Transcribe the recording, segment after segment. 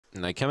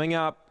And they're coming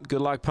up.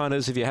 Good luck,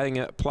 punters, if you're having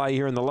a play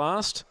here in the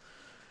last.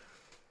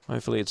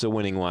 Hopefully it's a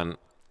winning one.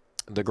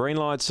 The green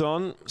light's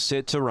on,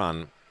 set to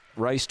run.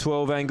 Race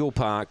 12, Angle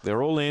Park.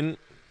 They're all in.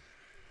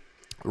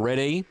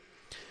 Ready.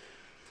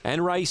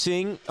 And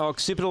racing.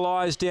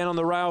 Occipitalize down on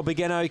the rail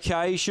began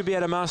okay. Should be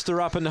able to muster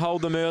up and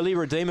hold them early.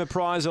 Redeemer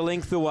Prize a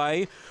length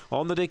away.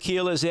 On the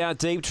tequilas out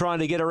deep, trying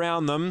to get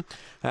around them.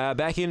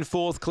 Back in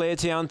fourth,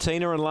 Claretown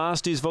Tina, and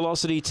last is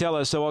Velocity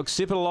Teller. So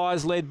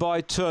Occipitalize led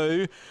by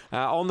 2.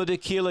 On the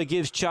tequila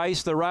gives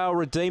chase. The rail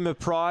Redeemer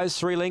Prize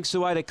 3 lengths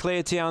away to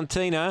Claretown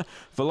Tina.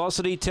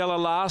 Velocity Teller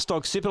last.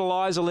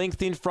 Occipitalize a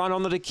length in front.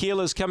 On the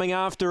tequilas coming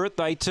after it.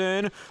 They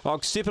turn.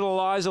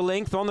 Occipitalize a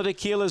length. On the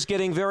tequilas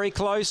getting very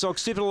close.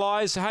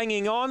 Occipitalize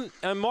hanging on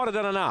and might have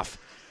done enough.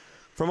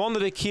 From On the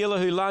Tequila,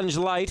 who lunged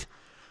late.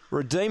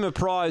 Redeemer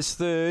Prize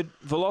third,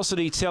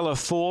 Velocity Teller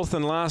fourth,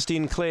 and last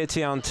in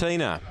Claretown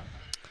Tina.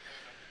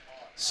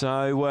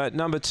 So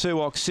number 2,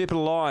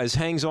 Occipitalize,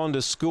 hangs on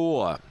to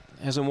score.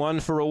 Hasn't won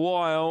for a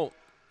while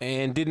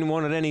and didn't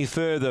want it any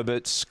further,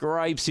 but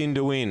scrapes in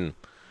to win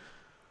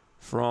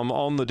from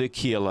On the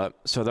Tequila.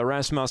 So the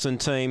Rasmussen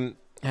team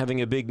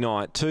having a big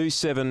night. 2,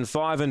 7,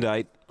 5 and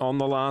 8 on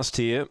the last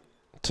here.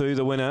 2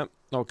 the winner,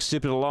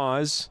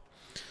 Occipitalize.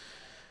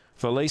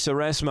 For Lisa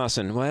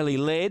Rasmussen, well, he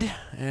led.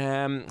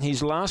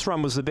 His last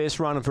run was the best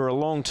run for a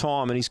long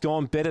time, and he's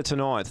gone better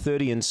tonight,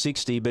 30 and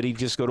 60, but he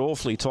just got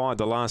awfully tired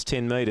the last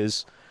 10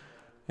 metres.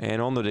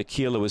 And On the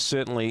Tequila was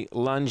certainly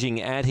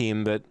lunging at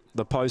him, but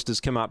the post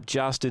has come up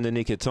just in the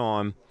nick of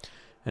time,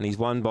 and he's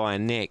won by a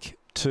neck.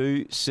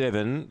 2,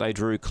 7, they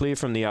drew clear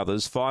from the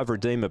others. 5,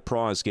 Redeemer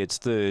Prize gets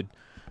third,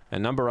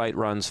 and number 8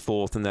 runs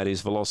fourth, and that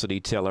is Velocity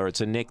Teller. It's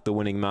a neck, the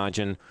winning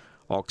margin.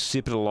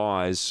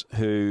 Occipitalize,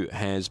 who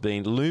has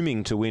been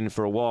looming to win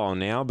for a while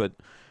now, but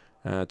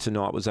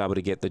tonight was able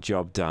to get the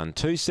job done.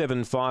 2,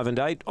 7, 5 and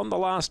 8 on the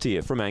last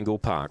here from Angle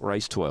Park,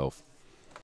 race 12.